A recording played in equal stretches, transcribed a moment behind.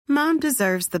Mom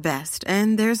deserves the best,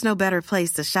 and there's no better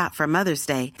place to shop for Mother's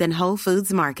Day than Whole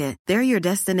Foods Market. They're your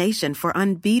destination for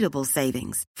unbeatable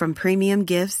savings, from premium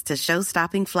gifts to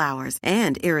show-stopping flowers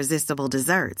and irresistible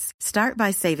desserts. Start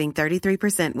by saving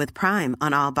 33% with Prime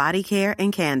on all body care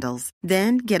and candles.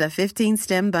 Then get a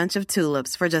 15-stem bunch of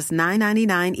tulips for just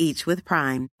 $9.99 each with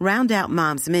Prime. Round out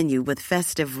Mom's menu with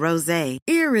festive rosé,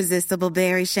 irresistible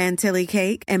berry chantilly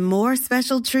cake, and more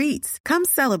special treats. Come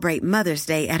celebrate Mother's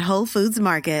Day at Whole Foods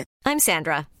Market. I'm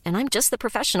Sandra, and I'm just the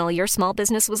professional your small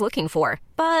business was looking for.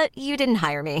 But you didn't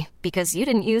hire me because you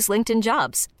didn't use LinkedIn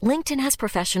Jobs. LinkedIn has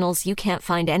professionals you can't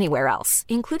find anywhere else,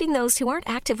 including those who aren't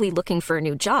actively looking for a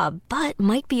new job, but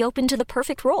might be open to the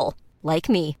perfect role, like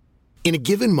me. In a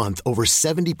given month, over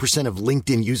 70% of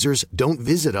LinkedIn users don't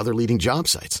visit other leading job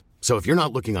sites. So if you're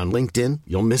not looking on LinkedIn,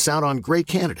 you'll miss out on great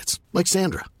candidates like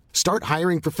Sandra. Start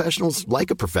hiring professionals like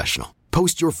a professional.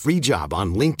 Post your free job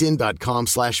on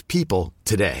linkedin.com/people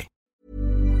today.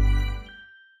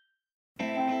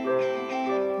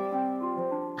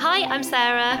 Hi, I'm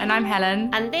Sarah. And I'm Helen.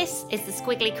 And this is the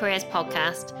Squiggly Careers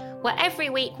Podcast, where every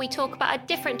week we talk about a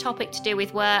different topic to do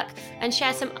with work and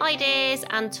share some ideas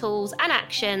and tools and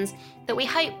actions that we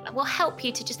hope will help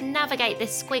you to just navigate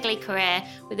this squiggly career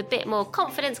with a bit more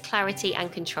confidence, clarity and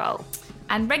control.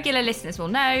 And regular listeners will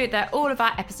know that all of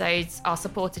our episodes are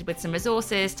supported with some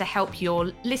resources to help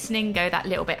your listening go that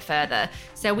little bit further.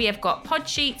 So we have got pod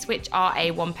sheets, which are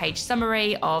a one-page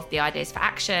summary of the ideas for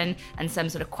action and some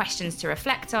sort of questions to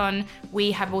reflect on.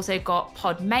 We have also got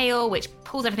pod mail, which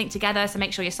pulls everything together. So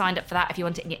make sure you're signed up for that if you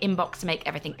want it in your inbox to make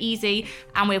everything easy.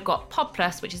 And we've got Pod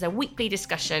Plus, which is a weekly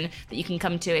discussion that you can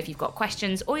come to if you've got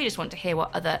questions or you just want to hear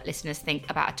what other listeners think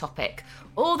about a topic.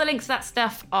 All the links to that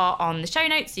stuff are on the show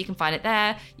notes, so you can find it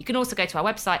there. You can also go to our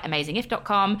website,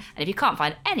 amazingif.com. And if you can't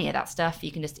find any of that stuff,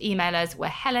 you can just email us. We're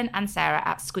Helen and Sarah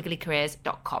at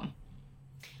squigglycareers.com.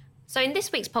 So in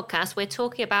this week's podcast, we're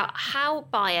talking about how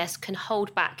bias can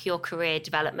hold back your career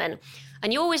development.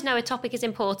 And you always know a topic is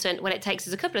important when it takes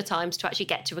us a couple of times to actually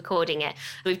get to recording it.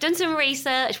 We've done some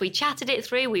research, we chatted it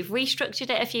through, we've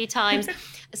restructured it a few times.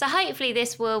 So hopefully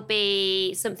this will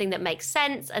be something that makes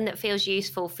sense and that feels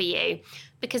useful for you.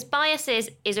 Because biases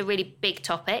is a really big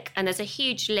topic and there's a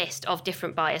huge list of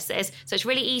different biases. So it's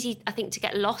really easy, I think, to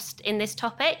get lost in this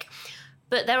topic.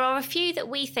 But there are a few that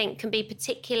we think can be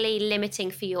particularly limiting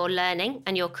for your learning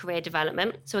and your career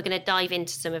development. So we're going to dive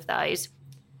into some of those.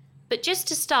 But just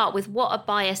to start with what a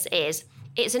bias is,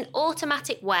 it's an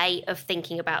automatic way of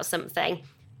thinking about something.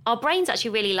 Our brains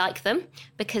actually really like them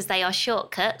because they are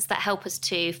shortcuts that help us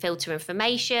to filter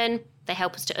information, they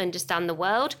help us to understand the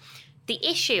world. The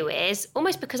issue is,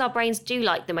 almost because our brains do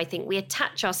like them, I think, we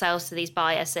attach ourselves to these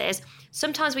biases.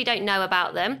 Sometimes we don't know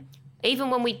about them. Even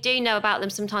when we do know about them,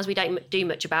 sometimes we don't do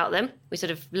much about them. We sort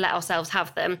of let ourselves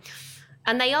have them.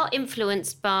 And they are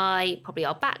influenced by probably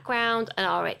our background and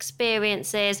our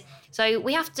experiences. So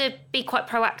we have to be quite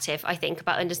proactive, I think,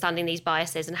 about understanding these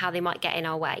biases and how they might get in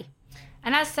our way.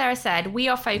 And as Sarah said, we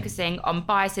are focusing on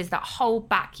biases that hold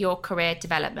back your career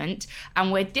development,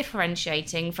 and we're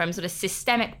differentiating from sort of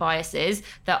systemic biases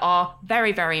that are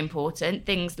very, very important,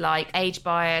 things like age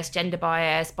bias, gender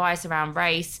bias, bias around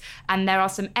race. And there are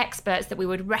some experts that we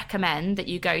would recommend that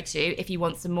you go to if you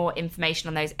want some more information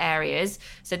on those areas.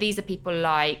 So these are people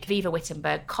like Viva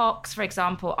Wittenberg-Cox, for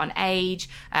example, on age,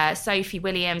 Sophie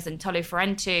Williams and Tolu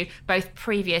Ferrentu, both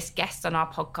previous guests on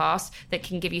our podcast that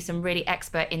can give you some really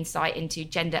expert insight into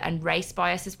gender and race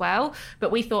bias as well.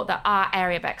 But we thought that our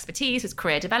area of expertise was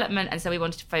career development, and so we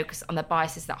wanted to focus on the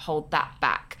biases that hold that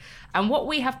back. And what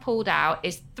we have pulled out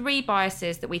is 3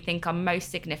 biases that we think are most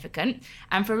significant.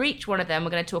 And for each one of them, we're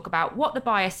going to talk about what the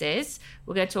bias is.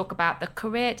 We're going to talk about the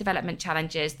career development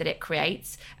challenges that it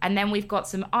creates. And then we've got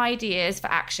some ideas for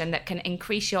action that can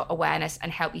increase your awareness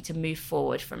and help you to move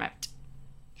forward from it.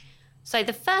 So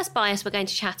the first bias we're going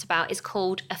to chat about is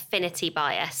called affinity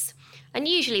bias. And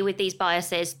usually with these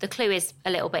biases, the clue is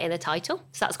a little bit in the title.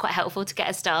 So that's quite helpful to get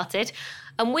us started.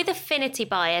 And with affinity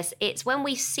bias, it's when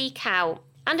we seek out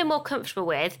and are more comfortable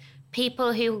with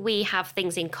people who we have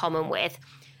things in common with.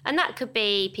 And that could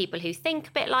be people who think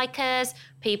a bit like us,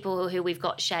 people who we've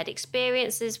got shared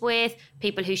experiences with,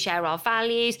 people who share our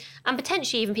values, and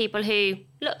potentially even people who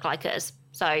look like us.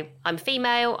 So I'm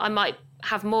female, I might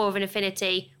have more of an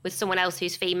affinity with someone else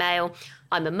who's female.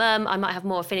 I'm a mum, I might have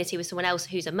more affinity with someone else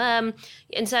who's a mum.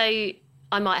 And so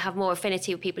I might have more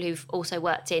affinity with people who've also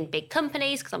worked in big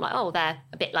companies because I'm like, oh, they're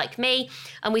a bit like me.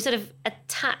 And we sort of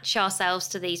attach ourselves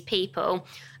to these people.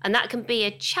 And that can be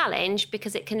a challenge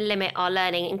because it can limit our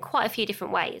learning in quite a few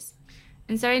different ways.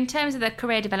 And so in terms of the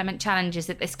career development challenges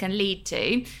that this can lead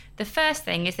to, the first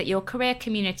thing is that your career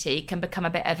community can become a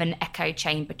bit of an echo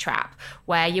chamber trap,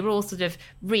 where you're all sort of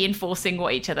reinforcing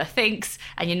what each other thinks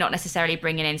and you're not necessarily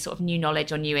bringing in sort of new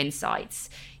knowledge or new insights.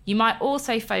 You might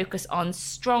also focus on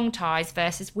strong ties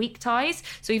versus weak ties.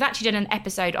 So we've actually done an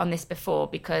episode on this before,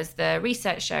 because the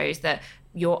research shows that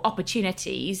your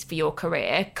opportunities for your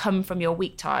career come from your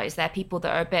weak ties. They're people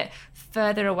that are a bit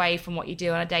further away from what you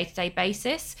do on a day-to-day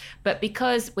basis. But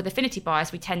because with affinity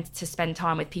bias, we tend to spend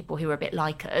time with people who are a bit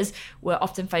like us, we're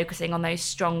often focusing on those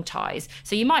strong ties.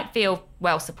 So you might feel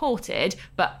well supported,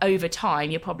 but over time,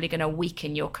 you're probably going to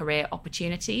weaken your career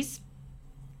opportunities.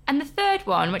 And the third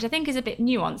one, which I think is a bit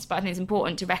nuanced, but I think it's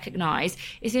important to recognise,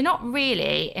 is you're not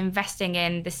really investing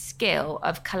in the skill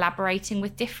of collaborating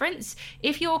with difference.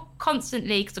 If you're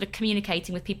constantly sort of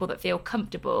communicating with people that feel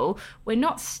comfortable, we're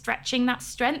not stretching that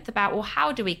strength about, well,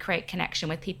 how do we create connection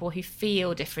with people who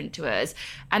feel different to us?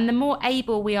 And the more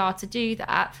able we are to do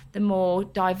that, the more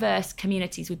diverse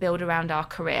communities we build around our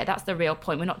career. That's the real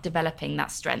point. We're not developing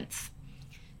that strength.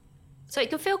 So it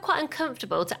can feel quite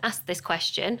uncomfortable to ask this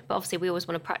question, but obviously we always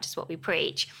want to practice what we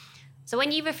preach. So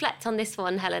when you reflect on this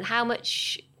one, Helen, how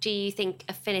much do you think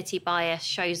affinity bias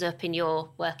shows up in your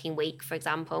working week, for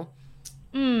example?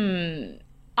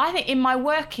 I think in my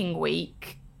working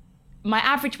week, my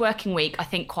average working week, I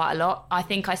think quite a lot. I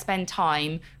think I spend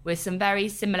time with some very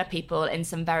similar people in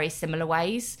some very similar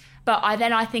ways. But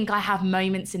I think I have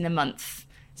moments in the month.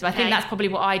 So I think that's probably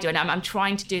what I do. And I'm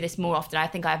trying to do this more often. I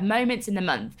think I have moments in the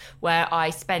month where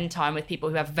I spend time with people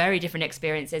who have very different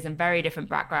experiences and very different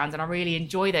backgrounds. And I really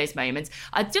enjoy those moments.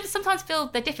 I just sometimes feel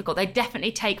they're difficult. They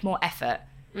definitely take more effort,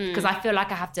 because I feel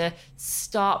like I have to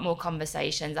start more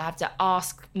conversations. I have to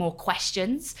ask more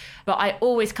questions. But I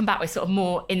always come back with sort of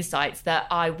more insights that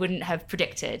I wouldn't have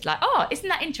predicted. Like, oh, isn't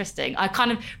that interesting? I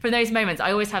kind of, from those moments,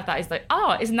 I always have that. It's like,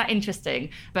 oh, isn't that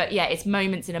interesting? But yeah, it's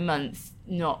moments in a month,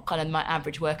 not kind of my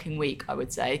average working week, I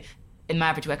would say. In my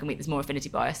average working week, there's more affinity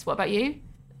bias. What about you?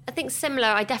 I think similar.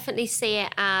 I definitely see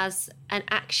it as an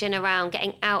action around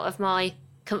getting out of my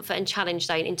comfort and challenge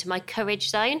zone into my courage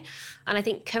zone. And I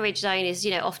think courage zone is,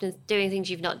 often doing things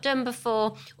you've not done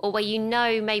before, or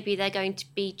where maybe they're going to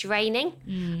be draining.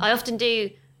 I often do,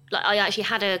 I actually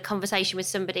had a conversation with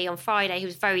somebody on Friday who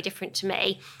was very different to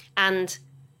me. And,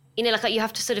 you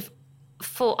have to sort of,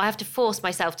 I have to force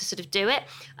myself to sort of do it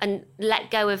and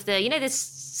let go of the, this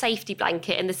safety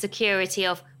blanket and the security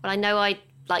of, well, I know I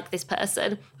like this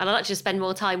person and I'd like to just spend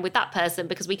more time with that person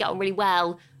because we get on really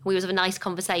well. We was have a nice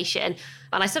conversation.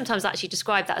 And I sometimes actually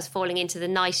describe that as falling into the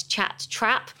nice chat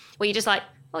trap, where you're just like,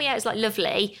 oh yeah, it's like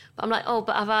lovely. But I'm like, oh,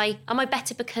 but am I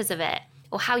better because of it?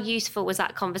 Or how useful was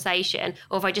that conversation?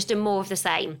 Or have I just done more of the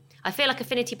same? I feel like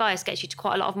affinity bias gets you to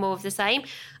quite a lot of more of the same,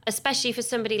 especially for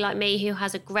somebody like me who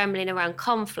has a gremlin around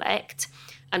conflict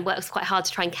and works quite hard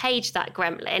to try and cage that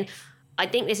gremlin. I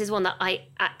think this is one that I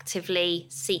actively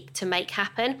seek to make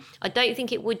happen. I don't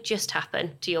think it would just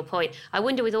happen, to your point. I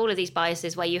wonder with all of these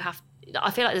biases where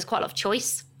I feel like there's quite a lot of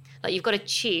choice. Like you've got to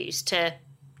choose to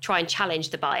try and challenge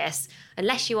the bias,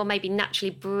 unless you are maybe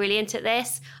naturally brilliant at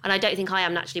this. And I don't think I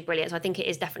am naturally brilliant, so I think it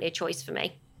is definitely a choice for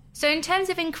me. So in terms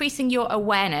of increasing your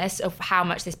awareness of how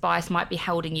much this bias might be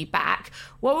holding you back,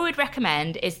 what we would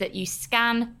recommend is that you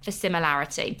scan for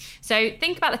similarity. So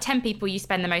think about the 10 people you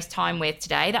spend the most time with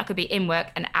today. That could be in work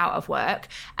and out of work.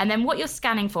 And then what you're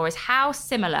scanning for is how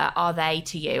similar are they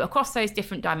to you across those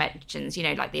different dimensions,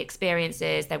 like the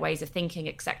experiences, their ways of thinking,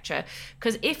 etc.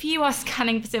 Because if you are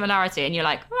scanning for similarity and you're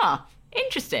like,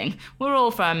 interesting, we're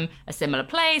all from a similar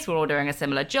place, we're all doing a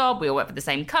similar job, we all work for the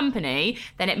same company,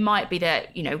 then it might be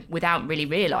that, without really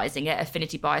realising it,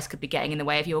 affinity bias could be getting in the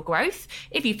way of your growth.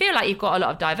 If you feel like you've got a lot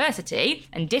of diversity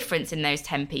and difference in those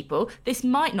 10 people, this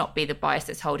might not be the bias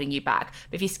that's holding you back.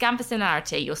 But if you scan for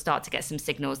similarity, you'll start to get some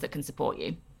signals that can support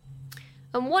you.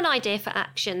 And one idea for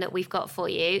action that we've got for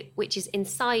you, which is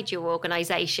inside your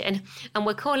organisation, and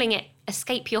we're calling it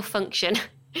Escape Your Function.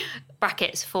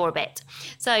 Brackets for a bit.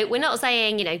 So we're not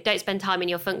saying, don't spend time in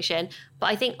your function, but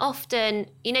I think often,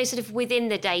 sort of within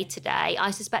the day-to-day,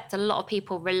 I suspect a lot of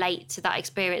people relate to that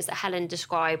experience that Helen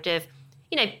described of,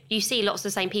 you see lots of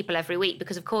the same people every week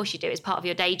because of course you do. It's part of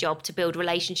your day job to build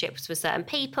relationships with certain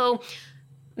people.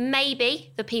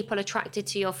 Maybe the people attracted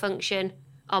to your function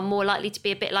are more likely to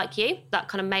be a bit like you. That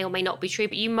kind of may or may not be true,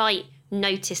 but you might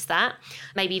notice that.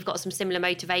 Maybe you've got some similar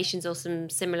motivations or some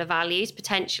similar values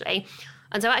potentially.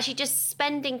 And so actually just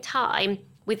spending time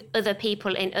with other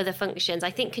people in other functions,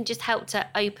 I think can just help to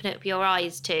open up your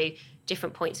eyes to,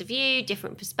 different points of view,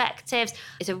 different perspectives.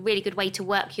 It's a really good way to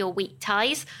work your weak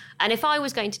ties. And if I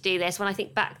was going to do this, when I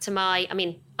think back to I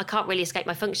can't really escape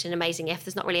my function, amazing if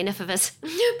there's not really enough of us.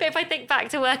 But if I think back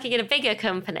to working in a bigger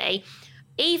company,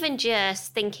 even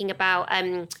just thinking about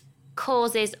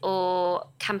causes or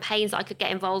campaigns that I could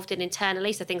get involved in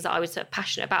internally, so things that I was sort of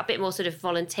passionate about, a bit more sort of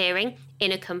volunteering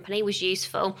in a company was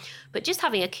useful. But just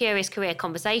having a curious career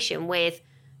conversation with,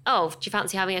 do you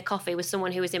fancy having a coffee with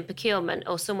someone who was in procurement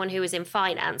or someone who was in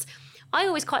finance? I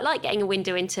always quite like getting a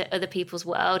window into other people's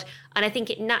world, and I think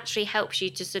it naturally helps you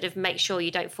to sort of make sure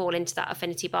you don't fall into that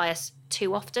affinity bias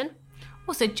too often.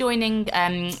 Also, joining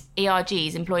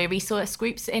ERGs, employee resource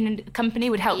groups in a company,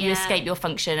 would help you escape your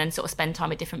function and sort of spend time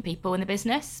with different people in the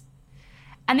business.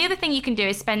 And the other thing you can do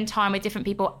is spend time with different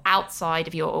people outside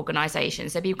of your organisation.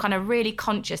 So be kind of really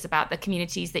conscious about the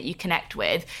communities that you connect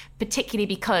with, particularly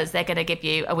because they're going to give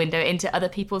you a window into other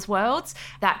people's worlds.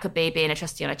 That could be being a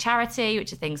trustee on a charity,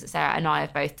 which are things that Sarah and I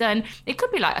have both done. It could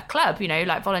be like a club,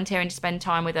 like volunteering to spend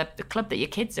time with the club that your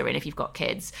kids are in if you've got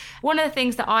kids. One of the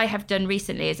things that I have done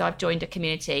recently is I've joined a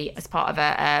community as part of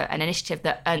an initiative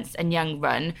that Ernst & Young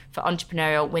run for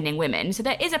entrepreneurial winning women. So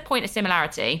there is a point of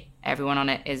similarity. Everyone on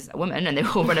it is a woman and they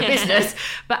all run a business.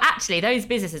 But actually, those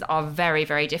businesses are very,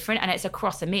 very different, and it's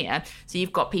across EMEA. So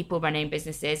you've got people running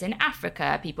businesses in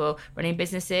Africa, people running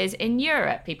businesses in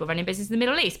Europe, people running businesses in the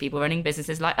Middle East, people running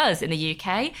businesses like us in the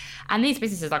UK. And these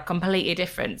businesses are completely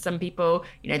different. Some people,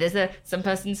 some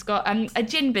person's got a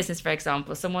gin business, for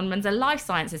example. Someone runs a life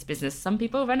sciences business. Some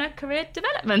people run a career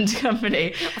development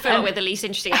company. I feel like we're the least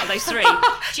interesting out of those three.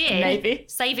 Gin, maybe.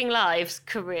 Saving lives,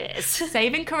 careers.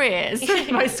 Saving careers.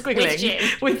 Most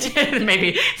With gin.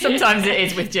 Maybe. Sometimes it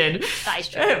is with gin. That is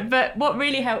true. But what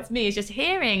really helps me is just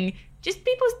hearing just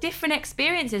people's different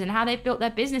experiences and how they've built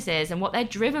their businesses and what they're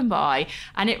driven by.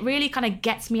 And it really kind of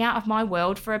gets me out of my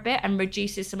world for a bit and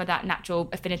reduces some of that natural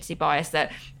affinity bias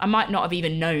that I might not have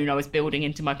even known I was building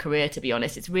into my career, to be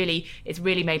honest. It's really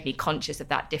made me conscious of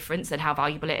that difference and how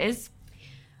valuable it is.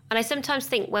 And I sometimes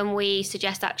think when we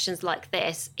suggest actions like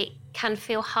this, it can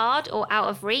feel hard or out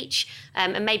of reach.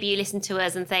 And maybe you listen to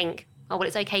us and think,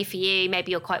 it's okay for you.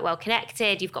 Maybe you're quite well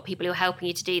connected. You've got people who are helping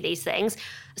you to do these things.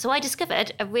 So I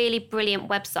discovered a really brilliant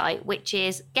website, which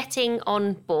is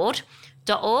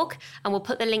gettingonboard.org. And we'll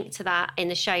put the link to that in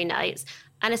the show notes.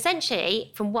 And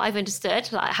essentially, from what I've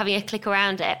understood, like having a click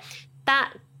around it,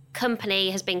 that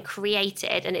company has been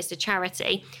created, and it's a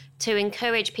charity, to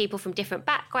encourage people from different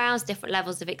backgrounds, different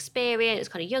levels of experience,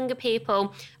 kind of younger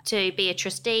people, to be a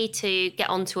trustee, to get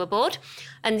onto a board.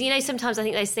 And, sometimes I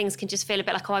think those things can just feel a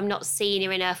bit like, I'm not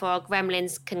senior enough, or our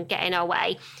gremlins can get in our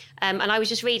way. And I was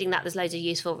just reading that there's loads of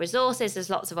useful resources,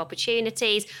 there's lots of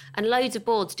opportunities, and loads of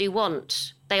boards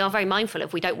they are very mindful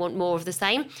of, we don't want more of the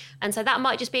same. And so that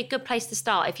might just be a good place to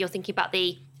start if you're thinking about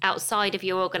the outside of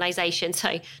your organisation.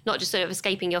 So not just sort of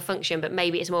escaping your function, but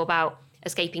maybe it's more about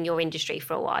escaping your industry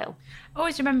for a while.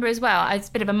 Always remember as well, it's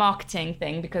a bit of a marketing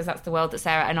thing because that's the world that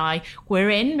Sarah and I were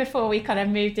in before we kind of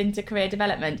moved into career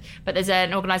development. But there's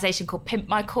an organisation called Pimp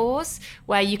My Cause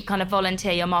where you can kind of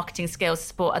volunteer your marketing skills to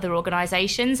support other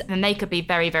organisations, and they could be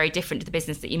very, very different to the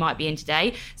business that you might be in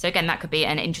today. So again, that could be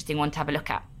an interesting one to have a look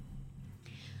at.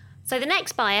 So the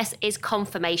next bias is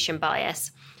confirmation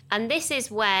bias. And this is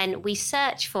when we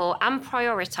search for and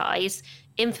prioritise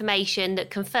information that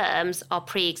confirms our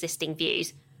pre-existing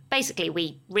views. Basically,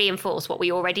 we reinforce what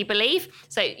we already believe.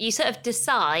 So you sort of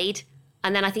decide,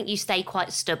 and then I think you stay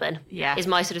quite stubborn, is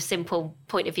my sort of simple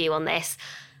point of view on this.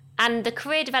 And the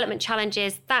career development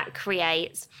challenges that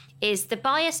creates is the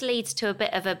bias leads to a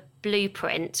bit of a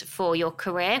blueprint for your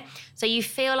career. So you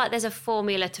feel like there's a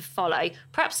formula to follow.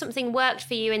 Perhaps something worked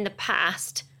for you in the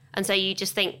past, and so you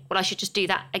just think, I should just do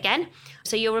that again.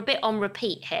 So you're a bit on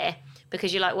repeat here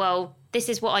because you're like, this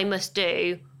is what I must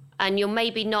do. And you're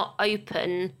maybe not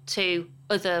open to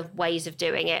other ways of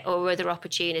doing it or other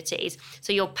opportunities.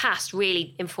 So your past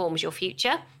really informs your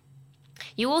future.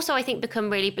 You also, I think, become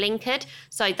really blinkered.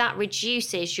 So that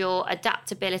reduces your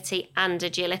adaptability and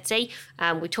agility.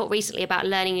 We talked recently about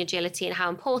learning agility and how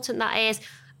important that is.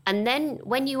 And then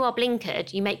when you are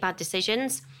blinkered, you make bad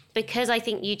decisions because I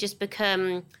think you just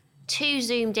become too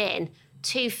zoomed in,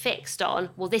 too fixed on,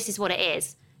 this is what it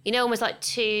is. Almost like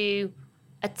too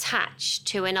attached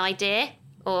to an idea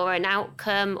or an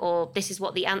outcome, or this is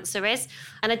what the answer is.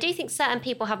 And I do think certain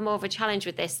people have more of a challenge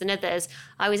with this than others.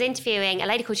 I was interviewing a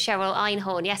lady called Cheryl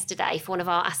Einhorn yesterday for one of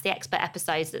our Ask the Expert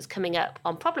episodes that's coming up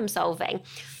on problem solving.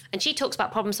 And she talks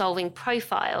about problem solving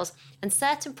profiles, and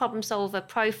certain problem solver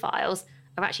profiles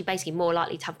are actually basically more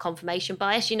likely to have confirmation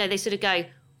bias. They sort of go,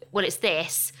 it's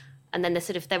this, and then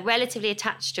they're relatively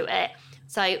attached to it.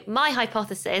 So my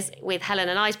hypothesis with Helen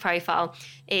and I's profile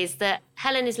is that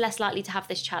Helen is less likely to have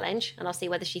this challenge, and I'll see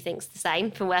whether she thinks the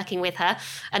same from working with her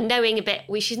and knowing a bit.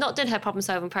 She's not done her problem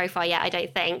solving profile yet, I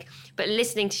don't think, but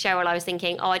listening to Cheryl, I was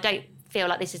thinking, I don't feel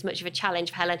like this is much of a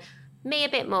challenge for Helen. Me a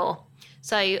bit more.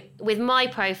 So with my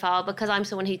profile, because I'm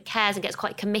someone who cares and gets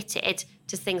quite committed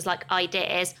to things like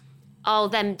ideas, I'll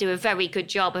then do a very good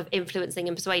job of influencing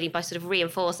and persuading by sort of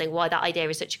reinforcing why that idea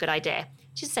is such a good idea,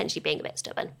 which is essentially being a bit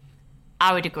stubborn.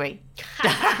 I would agree.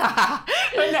 At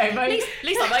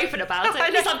least I'm open about it.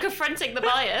 At least I'm confronting the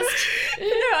bias.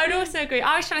 No, I'd also agree.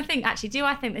 I was trying to think, actually, do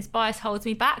I think this bias holds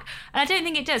me back? And I don't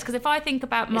think it does, because if I think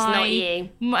about it's not you.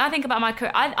 I think about my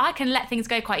career, I can let things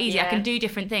go quite easy. Yeah. I can do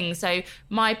different things. So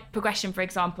my progression, for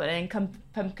example, in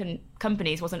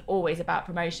companies wasn't always about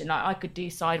promotion. Like, I could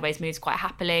do sideways moves quite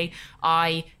happily.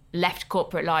 I left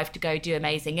corporate life to go do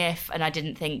Amazing If, and I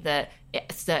didn't think that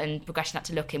a certain progression had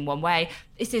to look in one way.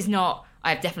 This is not,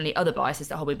 I have definitely other biases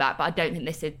that hold me back, but I don't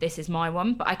think this is my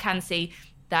one. But I can see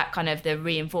that kind of the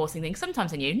reinforcing thing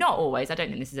sometimes in you, not always. I don't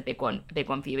think this is a big one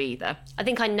for you either. I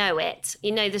think I know it.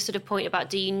 You know, the sort of point about,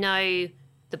 do you know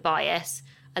the bias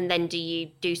and then do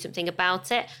you do something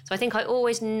about it? So I think I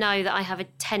always know that I have a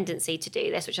tendency to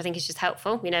do this, which I think is just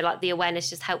helpful. You know, like the awareness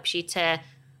just helps you to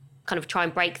kind of try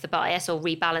and break the bias or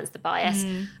rebalance the bias.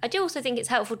 I do also think it's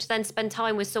helpful to then spend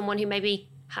time with someone who maybe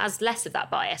has less of that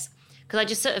bias. Because I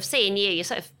just sort of see in you're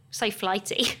sort of so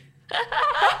flighty.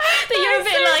 that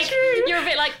you're a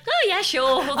bit like, oh yeah,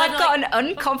 sure. Well, I've got an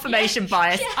unconfirmation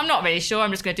bias. Yeah. I'm not really sure.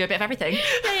 I'm just going to do a bit of everything.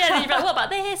 Then you're like, what about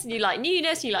this? And you like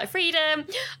newness, and you like freedom.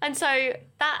 And so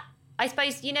that, I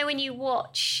suppose, you know, when you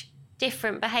watch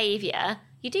different behaviour,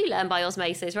 you do learn by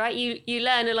osmosis, right? You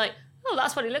learn and like, oh,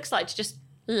 that's what it looks like to just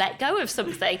let go of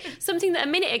something that a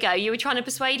minute ago you were trying to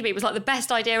persuade me was like the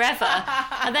best idea ever.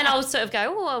 And then I'll sort of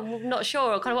go, oh, I'm not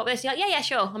sure, or kind of what this. You're like, yeah,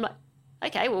 sure. I'm like,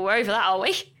 okay, well, we're over that, are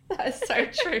we? That is so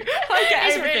true. I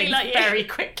get everything really very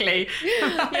quickly.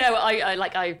 Yeah, well, I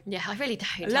really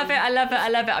don't. I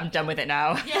love it. I'm done with it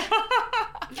now. Yeah.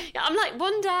 Yeah, I'm like,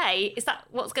 one day, is that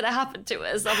what's going to happen to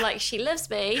us? I'm like, she loves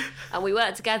me and we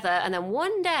work together, and then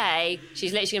one day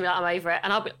she's literally going to be like, I'm over it,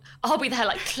 and I'll be there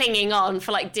like clinging on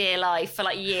for like dear life for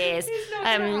like years.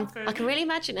 I can really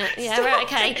imagine it. Yeah, right,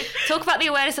 okay. Talk about the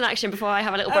awareness and action before I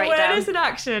have a little breakdown. Awareness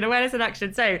and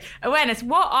action. So, awareness,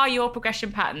 what are your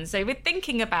progression patterns? So we're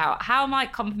thinking about how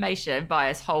might confirmation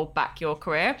bias hold back your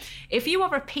career. If you are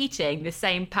repeating the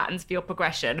same patterns for your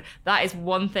progression, that is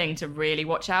one thing to really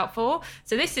watch out for.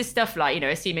 So this is stuff like, you know,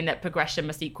 assuming that progression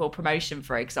must equal promotion,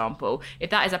 for example.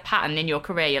 If that is a pattern in your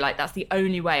career, you're like, that's the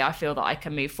only way I feel that I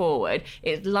can move forward,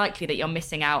 it's likely that you're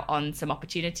missing out on some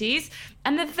opportunities.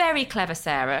 And the very clever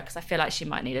Sarah, because I feel like she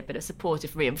might need a bit of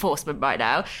supportive reinforcement right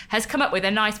now, has come up with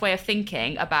a nice way of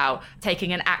thinking about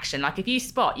taking an action. Like if you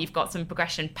spot you've got some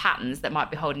progression patterns that might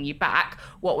be holding you back,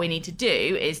 what we need to do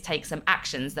is take some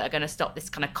actions that are going to stop this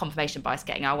kind of confirmation bias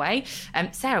getting our way.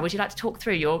 Sarah, would you like to talk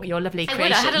through your lovely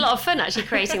creation? I had a lot of fun actually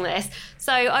creating this.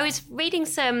 So I was reading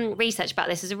some research about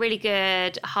this. There's a really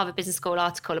good Harvard Business School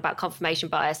article about confirmation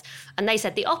bias. And they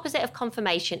said the opposite of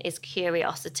confirmation is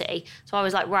curiosity. So I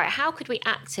was like, right, how could we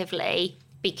actively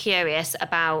be curious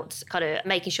about kind of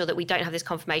making sure that we don't have this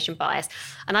confirmation bias?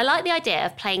 And I like the idea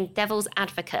of playing devil's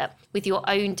advocate with your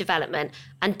own development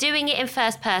and doing it in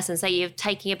first person, so you're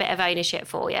taking a bit of ownership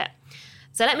for it.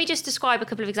 So let me just describe a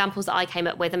couple of examples that I came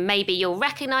up with, and maybe you'll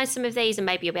recognise some of these and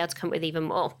maybe you'll be able to come up with even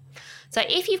more. So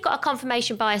if you've got a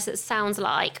confirmation bias that sounds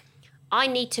like, I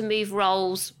need to move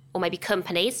roles or maybe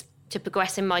companies to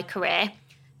progress in my career,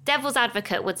 devil's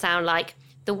advocate would sound like,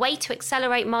 the way to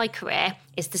accelerate my career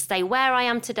is to stay where I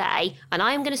am today, and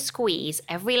I am going to squeeze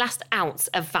every last ounce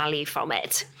of value from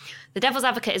it. The devil's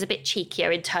advocate is a bit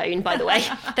cheekier in tone, by the way.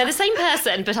 They're the same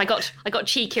person, but I got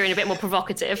cheekier and a bit more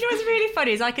provocative. You know what's really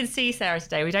funny is I can see Sarah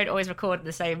today. We don't always record in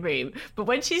the same room, but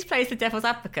when she plays the devil's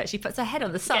advocate, she puts her head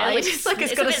on the side. Which is like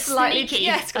it's got a slightly sneaky.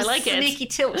 Yeah, it's got a sneaky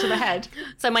tilt to the head.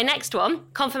 So my next one,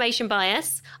 confirmation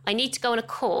bias. I need to go on a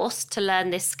course to learn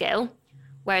this skill,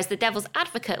 whereas the devil's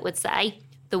advocate would say,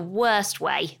 the worst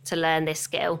way to learn this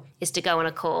skill is to go on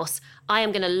a course. I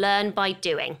am going to learn by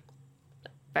doing.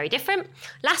 Very different.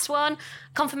 Last one,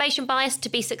 confirmation bias. To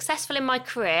be successful in my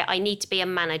career, I need to be a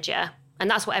manager. And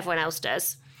that's what everyone else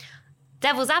does.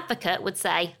 Devil's advocate would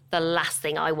say, the last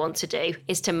thing I want to do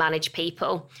is to manage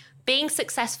people. Being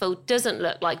successful doesn't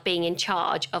look like being in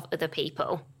charge of other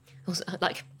people.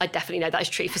 Like, I definitely know that is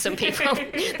true for some people.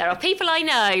 There are people I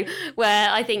know where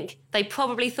I think they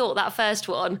probably thought that first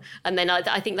one, and then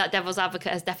I think that devil's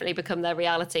advocate has definitely become their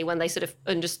reality when they sort of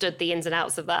understood the ins and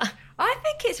outs of that. I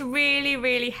think it's really,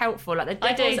 really helpful. Like the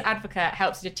devil's advocate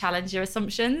helps you to challenge your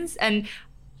assumptions, and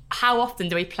how often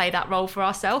do we play that role for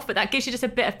ourselves? But that gives you just a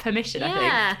bit of permission, I think.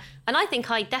 Yeah, and I think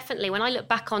I definitely, when I look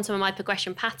back on some of my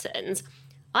progression patterns,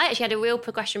 I actually had a real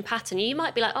progression pattern. You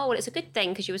might be like, oh, well, it's a good thing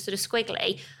because you were sort of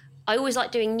squiggly. I always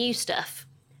like doing new stuff.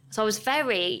 So I was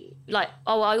very like,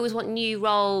 oh, I always want new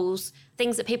roles,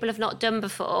 things that people have not done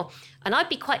before. And I'd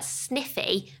be quite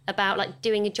sniffy about like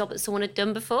doing a job that someone had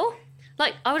done before.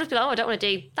 Like I would have been like, oh, I don't want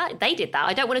to do that. They did that.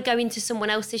 I don't want to go into someone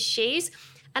else's shoes.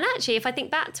 And actually, if I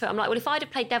think back to it, I'm like, well, if I'd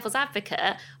have played devil's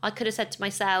advocate, I could have said to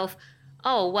myself,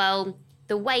 oh, well,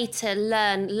 the way to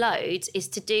learn loads is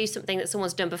to do something that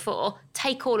someone's done before,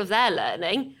 take all of their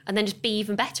learning, and then just be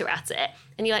even better at it.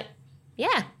 And you're like,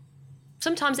 yeah,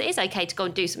 sometimes it is okay to go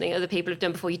and do something other people have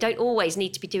done before. You don't always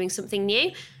need to be doing something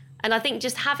new. And I think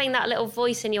just having that little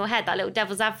voice in your head, that little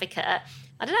devil's advocate,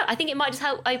 I don't know, I think it might just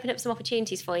help open up some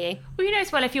opportunities for you. Well, you know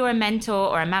as well, if you're a mentor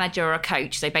or a manager or a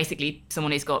coach, so basically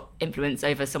someone who's got influence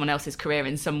over someone else's career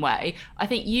in some way, I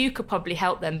think you could probably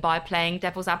help them by playing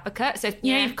devil's advocate. So,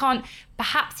 you know, you can't,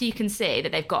 perhaps you can see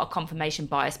that they've got a confirmation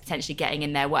bias potentially getting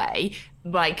in their way,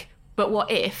 like, but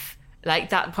what if?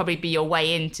 Like that would probably be your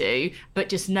way into, but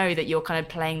just know that you're kind of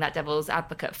playing that devil's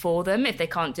advocate for them if they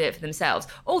can't do it for themselves.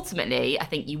 Ultimately, I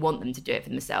think you want them to do it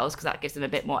for themselves because that gives them a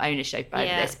bit more ownership over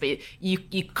this, but you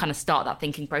kind of start that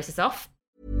thinking process off.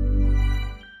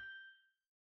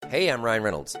 Hey, I'm Ryan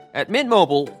Reynolds. At Mint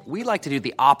Mobile, we like to do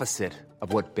the opposite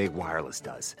of what Big Wireless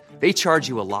does. They charge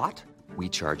you a lot. We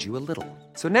charge you a little.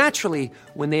 So naturally,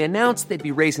 when they announced they'd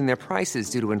be raising their prices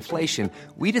due to inflation,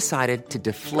 we decided to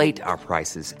deflate our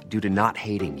prices due to not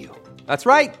hating you. That's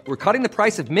right. We're cutting the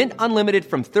price of Mint Unlimited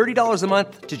from $30 a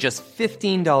month to just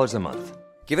 $15 a month.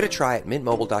 Give it a try at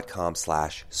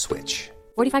mintmobile.com/switch.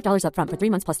 $45 up front for 3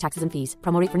 months plus taxes and fees.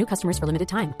 Promo rate for new customers for limited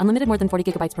time. Unlimited more than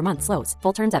 40 gigabytes per month slows.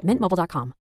 Full terms at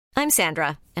mintmobile.com. I'm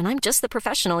Sandra, and I'm just the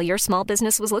professional your small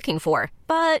business was looking for.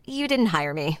 But you didn't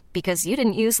hire me because you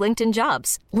didn't use LinkedIn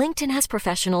Jobs. LinkedIn has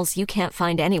professionals you can't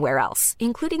find anywhere else,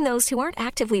 including those who aren't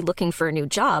actively looking for a new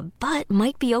job, but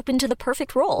might be open to the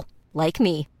perfect role, like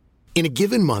me. In a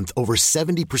given month, over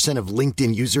 70% of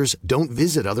LinkedIn users don't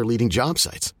visit other leading job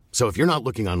sites. So if you're not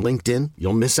looking on LinkedIn,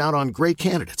 you'll miss out on great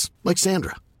candidates like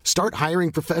Sandra. Start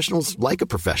hiring professionals like a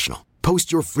professional. Post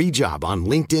your free job on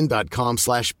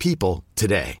linkedin.com/people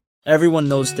today. Everyone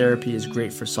knows therapy is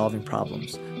great for solving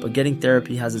problems, but getting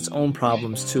therapy has its own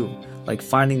problems too, like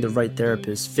finding the right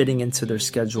therapist, fitting into their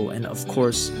schedule, and of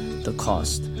course, the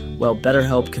cost. Well,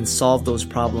 BetterHelp can solve those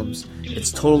problems.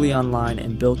 It's totally online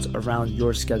and built around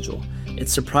your schedule.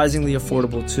 It's surprisingly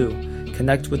affordable too.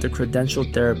 Connect with a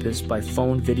credentialed therapist by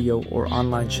phone, video, or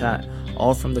online chat,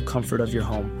 all from the comfort of your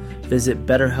home. Visit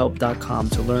BetterHelp.com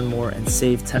to learn more and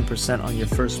save 10% on your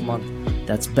first month.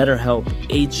 That's BetterHelp,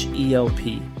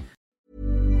 H-E-L-P.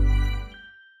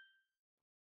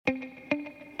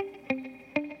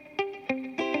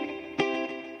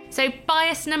 So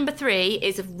bias number 3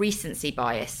 is recency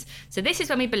bias. So this is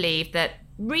when we believe that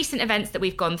recent events that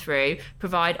we've gone through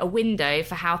provide a window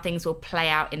for how things will play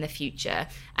out in the future.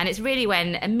 And it's really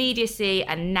when immediacy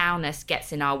and nowness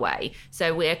gets in our way.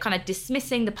 So we're kind of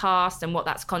dismissing the past and what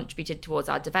that's contributed towards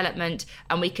our development.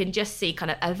 And we can just see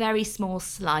kind of a very small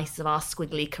slice of our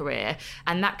squiggly career.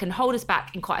 And that can hold us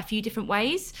back in quite a few different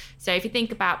ways. So if you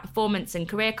think about performance and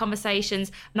career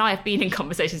conversations, and I have been in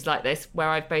conversations like this where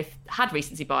I've both had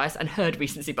recency bias and heard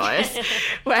recency bias,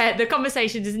 where the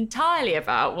conversation is entirely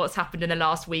about what's happened in the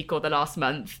last week or the last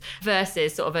month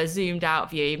versus sort of a zoomed out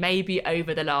view, maybe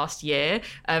over the last year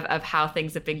of how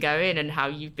things have been going and how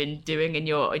you've been doing in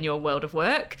your world of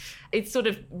work. It's sort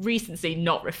of recency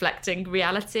not reflecting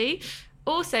reality.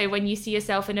 Also, when you see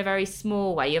yourself in a very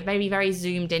small way, you're maybe very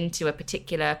zoomed into a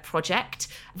particular project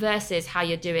versus how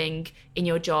you're doing in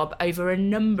your job over a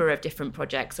number of different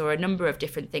projects or a number of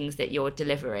different things that you're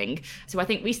delivering. So I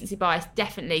think recency bias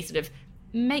definitely sort of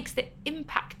makes the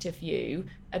impact of you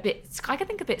a bit, I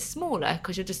think, a bit smaller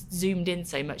because you're just zoomed in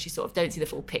so much, you sort of don't see the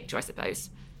full picture, I suppose.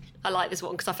 I like this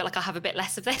one because I feel like I have a bit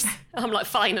less of this. I'm like,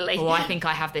 finally. Oh, I think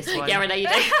I have this one. Yeah, I know you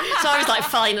do. So I was like,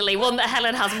 finally, one that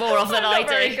Helen has more of than I do. I'm not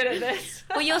very good at this.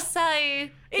 Well, you're so...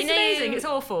 It's amazing. It's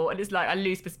awful. And it's like I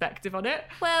lose perspective on it.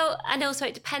 Well, and also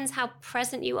it depends how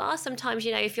present you are. Sometimes,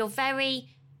 you know, if you're very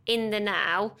in the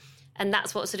now, and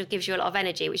that's what sort of gives you a lot of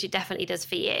energy, which it definitely does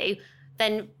for you,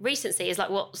 then recency is like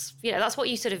what's, you know, that's what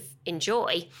you sort of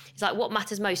enjoy. It's like what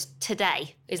matters most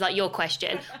today is like your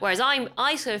question. Whereas I'm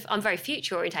very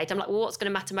future orientated. I'm like, well, what's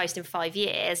going to matter most in 5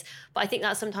 years? But I think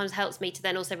that sometimes helps me to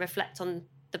then also reflect on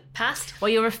the past. Well,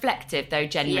 you're reflective though,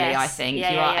 generally, yes. I think.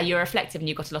 You're reflective and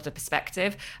you've got a lot of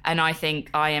perspective. And I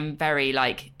think I am very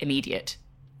like immediate.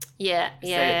 Yeah.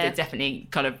 So it definitely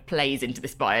kind of plays into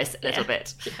this bias a little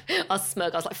bit. Yeah. I was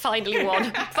smug. I was like, finally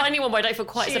one where I don't feel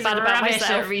quite so bad about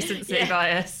myself. Recency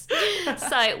bias.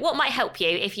 So what might help you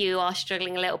if you are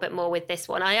struggling a little bit more with this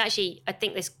one? I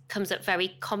think this comes up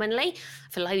very commonly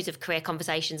for loads of career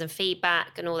conversations and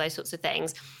feedback and all those sorts of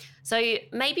things. So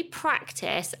maybe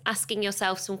practice asking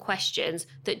yourself some questions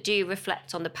that do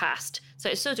reflect on the past. So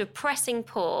it's sort of pressing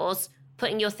pause,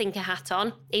 putting your thinker hat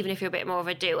on, even if you're a bit more of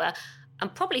a doer,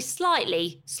 and probably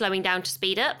slightly slowing down to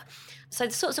speed up. So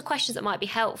the sorts of questions that might be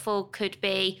helpful could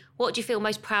be, what do you feel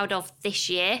most proud of this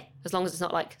year? As long as it's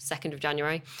not like 2nd of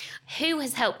January. Who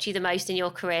has helped you the most in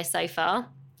your career so far?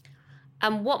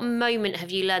 And what moment have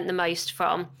you learned the most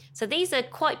from? So these are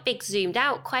quite big zoomed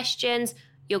out questions.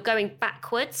 You're going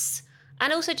backwards.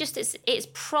 And also just it's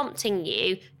prompting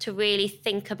you to really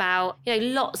think about,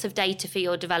 lots of data for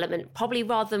your development, probably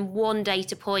rather than one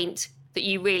data point that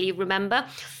you really remember.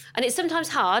 And it's sometimes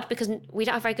hard because we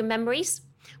don't have very good memories.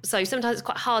 So sometimes it's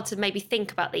quite hard to maybe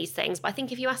think about these things. But I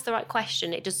think if you ask the right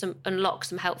question, it does unlock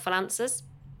some helpful answers.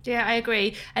 Yeah, I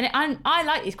agree. And I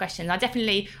like these questions. I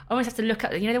definitely always have to look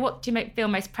at, what do you feel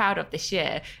most proud of this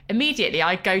year? Immediately,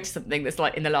 I go to something that's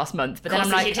like in the last month. But then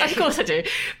I'm like, of course I do.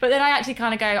 But then I actually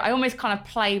kind of go, I almost kind of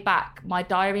play back my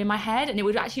diary in my head. And it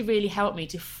would actually really help me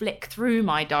to flick through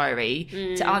my diary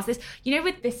to answer this.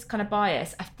 With this kind of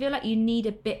bias, I feel like you need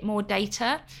a bit more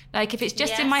data. Like if it's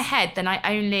just in my head, then I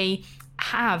only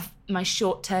have my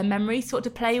short-term memory sort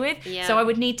of to play with. Yeah. So I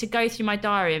would need to go through my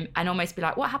diary and almost be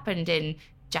like, what happened in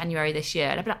January this year?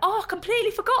 And I'd be like, I completely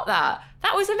forgot that.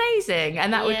 That was amazing.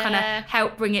 And that would kind of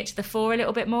help bring it to the fore a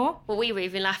little bit more. Well, we were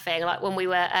even laughing, like when we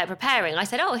were preparing. I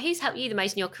said, who's helped you the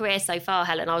most in your career so far,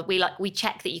 Helen? We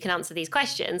check that you can answer these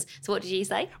questions. So what did you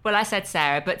say? Well, I said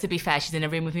Sarah, but to be fair, she's in a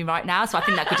room with me right now. So I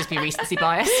think that could just be recency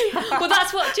bias. Well,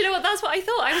 do you know what? That's what I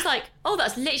thought. I was like,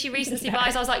 that's literally recency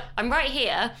bias. I was like, I'm right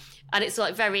here. And it's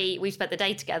like we've spent the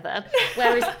day together.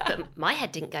 But my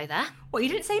head didn't go there. What, you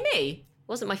didn't say me?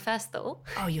 Wasn't my first thought.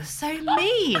 Oh, you're so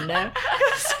mean.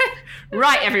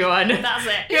 Right, everyone. That's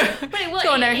it.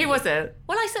 Go on, who was it?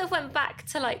 Well, I sort of went back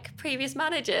to like previous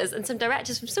managers and some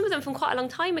directors, some of them from quite a long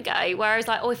time ago, where I was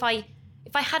like,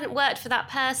 if I hadn't worked for that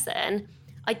person,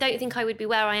 I don't think I would be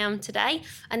where I am today.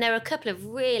 And there are a couple of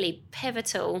really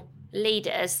pivotal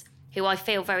leaders who I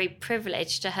feel very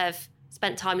privileged to have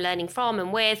spent time learning from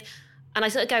and with. And I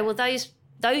sort of go, well,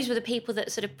 those were the people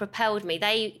that sort of propelled me.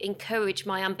 They encouraged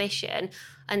my ambition.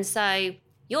 And so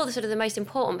you're the most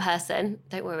important person.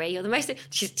 Don't worry, you're the most...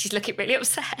 She's looking really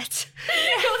upset.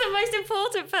 You're the most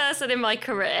important person in my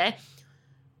career.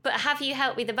 But have you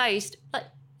helped me the most? Like,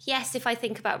 yes, if I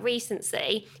think about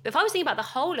recency. But if I was thinking about the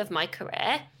whole of my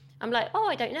career, I'm like,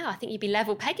 I don't know. I think you'd be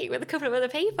level pegging with a couple of other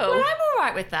people. Well, I'm all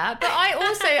right with that. But I'm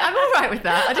all right with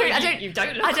that. You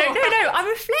don't look No, I'm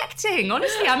reflecting.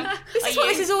 Honestly, this is what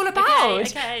this is all about.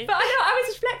 Okay. But I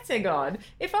was reflecting on,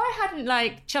 if I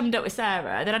hadn't chummed up with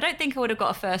Sarah, then I don't think I would have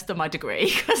got a first on my degree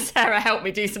because Sarah helped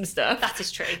me do some stuff. That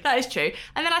is true. That is true.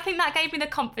 And then I think that gave me the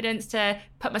confidence to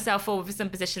put myself forward for some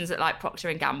positions at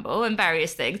Procter & Gamble and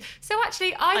various things. So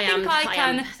actually, I think I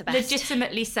can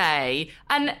legitimately say,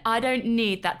 and I don't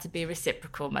need that to be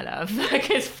reciprocal, my love.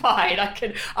 It's fine.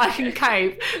 I can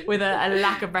cope with a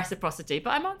lack of reciprocity, but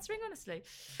I'm answering honestly.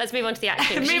 Let's move on to the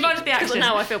action. Move on to the action.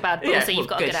 Now I feel bad, but also you've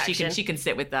got a good action. She can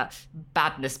sit with that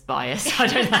badness bias. I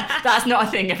don't know. That's not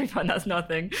a thing, everyone. That's not a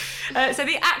thing. So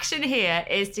the action here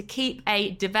is to keep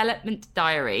a development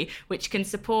diary, which can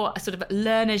support a sort of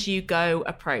learn as you go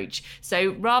approach.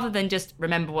 So rather than just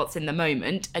remember what's in the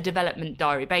moment, a development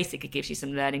diary basically gives you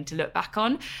some learning to look back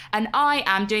on. And I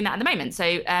am doing that at the moment.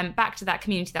 So back to that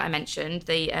community that I mentioned,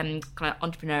 the kind of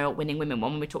entrepreneurial winning women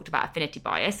one, when we talked about affinity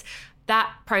bias.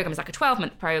 That program is like a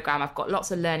 12-month program. I've got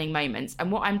lots of learning moments.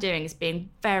 And what I'm doing is being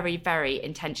very, very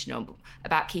intentional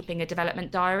about keeping a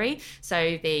development diary.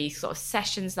 So the sort of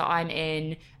sessions that I'm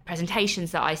in,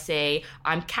 presentations that I see,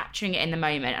 I'm capturing it in the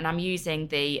moment. And I'm using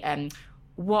the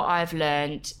what I've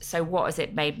learned, so what has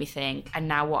it made me think, and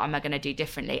now what am I going to do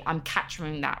differently? I'm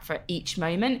capturing that for each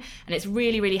moment. And it's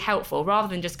really, really helpful. Rather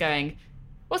than just going,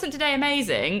 wasn't today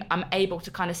amazing? I'm able to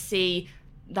kind of see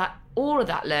that all of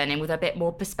that learning with a bit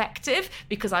more perspective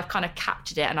because I've kind of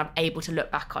captured it and I'm able to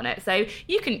look back on it. So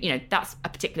you can, that's a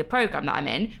particular program that I'm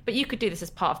in, but you could do this as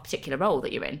part of a particular role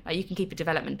that you're in. Like you can keep a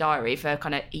development diary for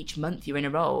kind of each month you're in a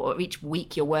role or each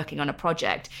week you're working on a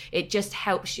project. It just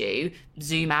helps you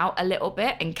zoom out a little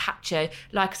bit and capture,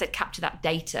 like I said, capture that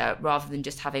data rather than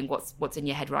just having what's in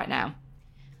your head right now.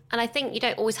 And I think you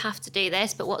don't always have to do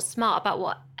this, but what's smart about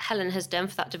what Helen has done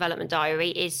for that development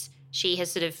diary is she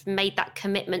has sort of made that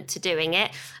commitment to doing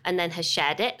it and then has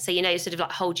shared it. So, sort of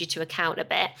like hold you to account a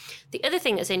bit. The other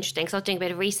thing that's interesting, because I was doing a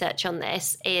bit of research on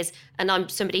this, is, and I'm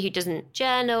somebody who doesn't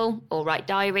journal or write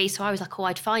diaries, so I was like,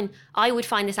 I would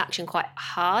find this action quite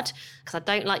hard because I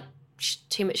don't like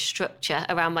too much structure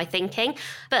around my thinking.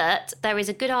 But there is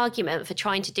a good argument for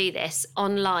trying to do this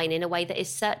online in a way that is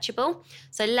searchable.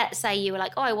 So let's say you were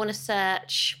like, I want to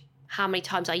search how many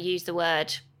times I use the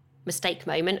word mistake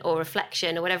moment or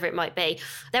reflection or whatever it might be.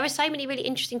 There are so many really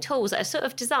interesting tools that are sort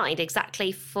of designed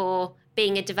exactly for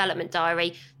being a development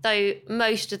diary, though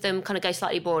most of them kind of go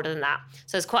slightly broader than that.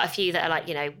 So there's quite a few that are like,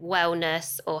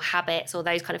 wellness or habits or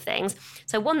those kind of things.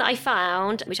 So one that I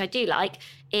found, which I do like,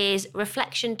 is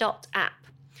reflection.app.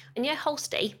 And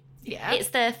Holstey? Yeah. It's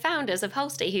the founders of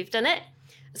Holstey who've done it.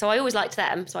 So I always liked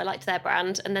them. So I liked their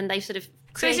brand. And then they've sort of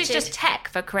created... So is this just tech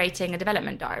for creating a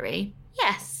development diary?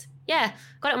 Yes. Yeah,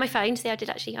 got it on my phone. See, I've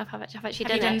actually done it. Have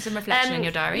you done some reflection in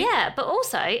your diary? Yeah, but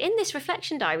also in this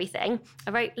reflection diary thing, I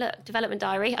wrote, look, development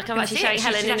diary. I can actually show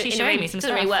Helen in showing me some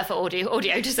stuff. Doesn't really work for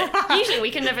audio, does it? Usually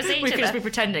we can never see each other. We could just be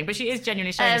pretending, but she is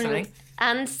genuinely showing something.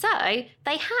 And so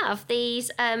they have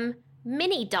these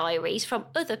mini diaries from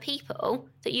other people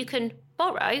that you can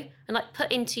borrow and like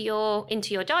put into your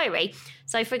diary.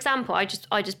 So for example, I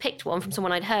just picked one from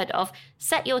someone I'd heard of.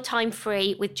 Set your time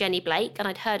free with Jenny Blake, and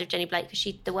I'd heard of Jenny Blake because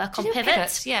she did the work on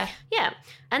pivots. Yeah.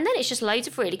 And then it's just loads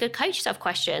of really good coach yourself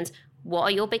questions. What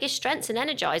are your biggest strengths and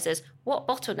energizers? What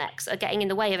bottlenecks are getting in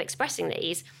the way of expressing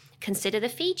these? Consider the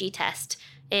Fiji test.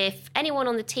 If anyone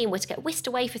on the team were to get whisked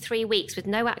away for 3 weeks with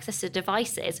no access to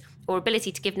devices or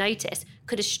ability to give notice,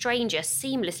 could a stranger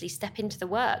seamlessly step into the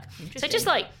work? So just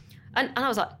like, and I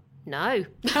was like, no. And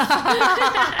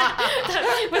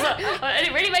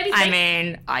it really made me think. I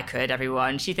mean, I could,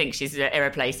 everyone. She thinks she's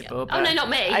irreplaceable. But... Oh, no, not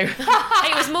me.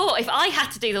 It was more if I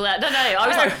had to do the work. No. I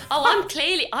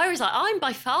was like, I'm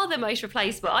by far the most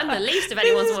replaceable. I'm the least of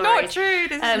anyone's worries.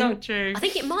 This is not true. I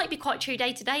think it might be quite true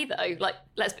day to day, though. Like,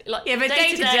 yeah, but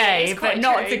day to day, but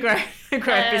not to grow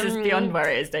business beyond where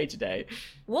it is day to day.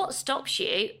 What stops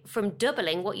you from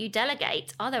doubling what you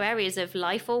delegate? Are there areas of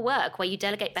life or work where you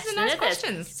delegate better than others?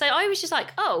 Questions. So I was just like,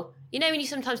 when you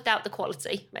sometimes doubt the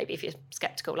quality, maybe if you're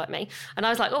sceptical like me, and I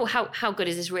was like, how good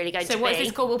is this really going to be? So what's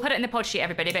this called? We'll put it in the pod sheet,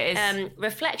 everybody, but it's...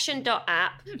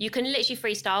 reflection.app. You can literally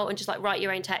freestyle and just like write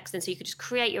your own text, and so you could just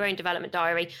create your own development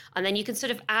diary, and then you can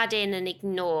sort of add in and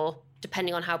ignore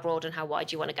depending on how broad and how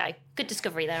wide you want to go. Good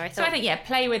discovery there, I thought. So I think,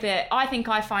 play with it. I think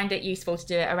I find it useful to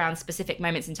do it around specific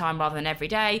moments in time rather than every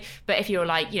day. But if you're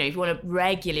like, if you want to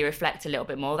regularly reflect a little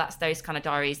bit more, that's those kind of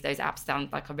diaries, those apps sound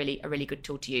like a really good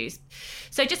tool to use.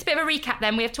 So just a bit of a recap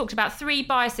then. We have talked about 3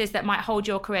 biases that might hold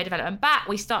your career development back.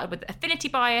 We started with affinity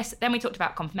bias, then we talked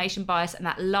about confirmation bias, and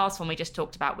that last one we just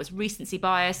talked about was recency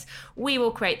bias. We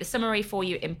will create the summary for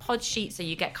you in pod sheet so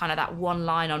you get kind of that one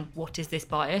line on what is this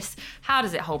bias, how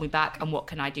does it hold me back, and what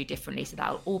can I do differently, so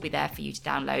that'll all be there for you to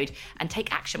download and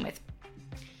take action with.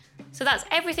 So that's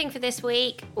everything for this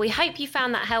week. We hope you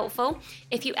found that helpful.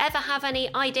 If you ever have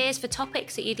any ideas for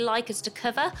topics that you'd like us to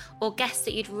cover or guests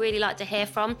that you'd really like to hear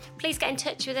from, please get in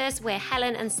touch with us. We're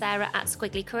Helen and Sarah at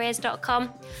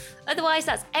squigglycareers.com. Otherwise,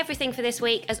 that's everything for this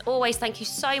week. As always, thank you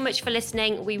so much for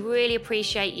listening. We really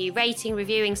appreciate you rating,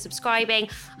 reviewing, subscribing.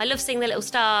 I love seeing the little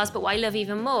stars, but what I love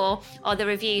even more are the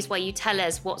reviews where you tell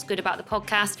us what's good about the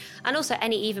podcast, and also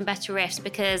any even better riffs,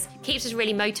 because it keeps us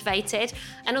really motivated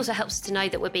and also helps us to know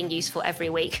that we're being useful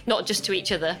every week, not just to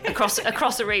each other across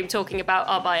a room talking about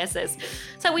our biases.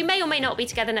 So we may or may not be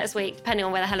together next week, depending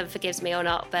on whether Helen forgives me or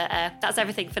not, but that's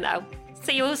everything for now.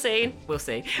 See you all soon. We'll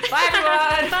see. Bye,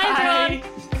 everyone. Bye,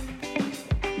 everyone.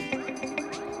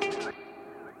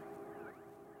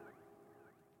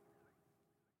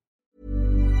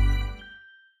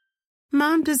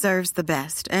 Mom deserves the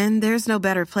best, and there's no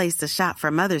better place to shop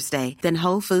for Mother's Day than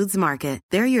Whole Foods Market.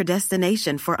 They're your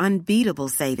destination for unbeatable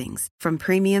savings, from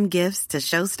premium gifts to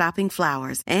show-stopping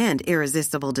flowers and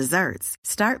irresistible desserts.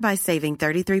 Start by saving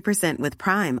 33% with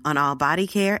Prime on all body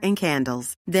care and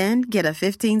candles. Then get a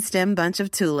 15-stem bunch of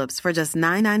tulips for just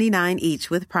 $9.99 each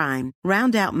with Prime.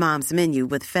 Round out Mom's menu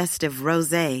with festive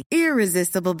rosé,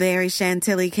 irresistible berry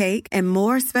chantilly cake, and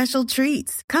more special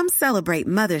treats. Come celebrate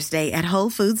Mother's Day at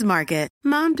Whole Foods Market.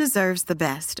 Mom deserves the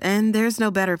best, and there's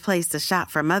no better place to shop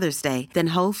for Mother's Day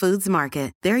than Whole Foods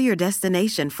Market. They're your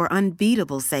destination for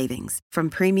unbeatable savings, from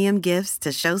premium gifts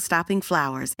to show-stopping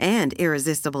flowers and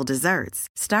irresistible desserts.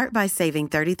 Start by saving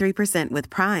 33% with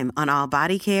Prime on all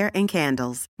body care and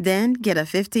candles. Then get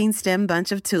a 15-stem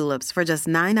bunch of tulips for just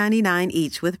 $9.99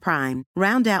 each with Prime.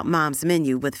 Round out Mom's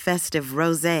menu with festive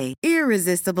rosé,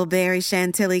 irresistible berry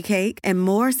chantilly cake, and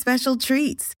more special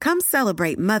treats. Come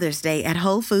celebrate Mother's Day at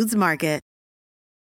Whole Foods Market.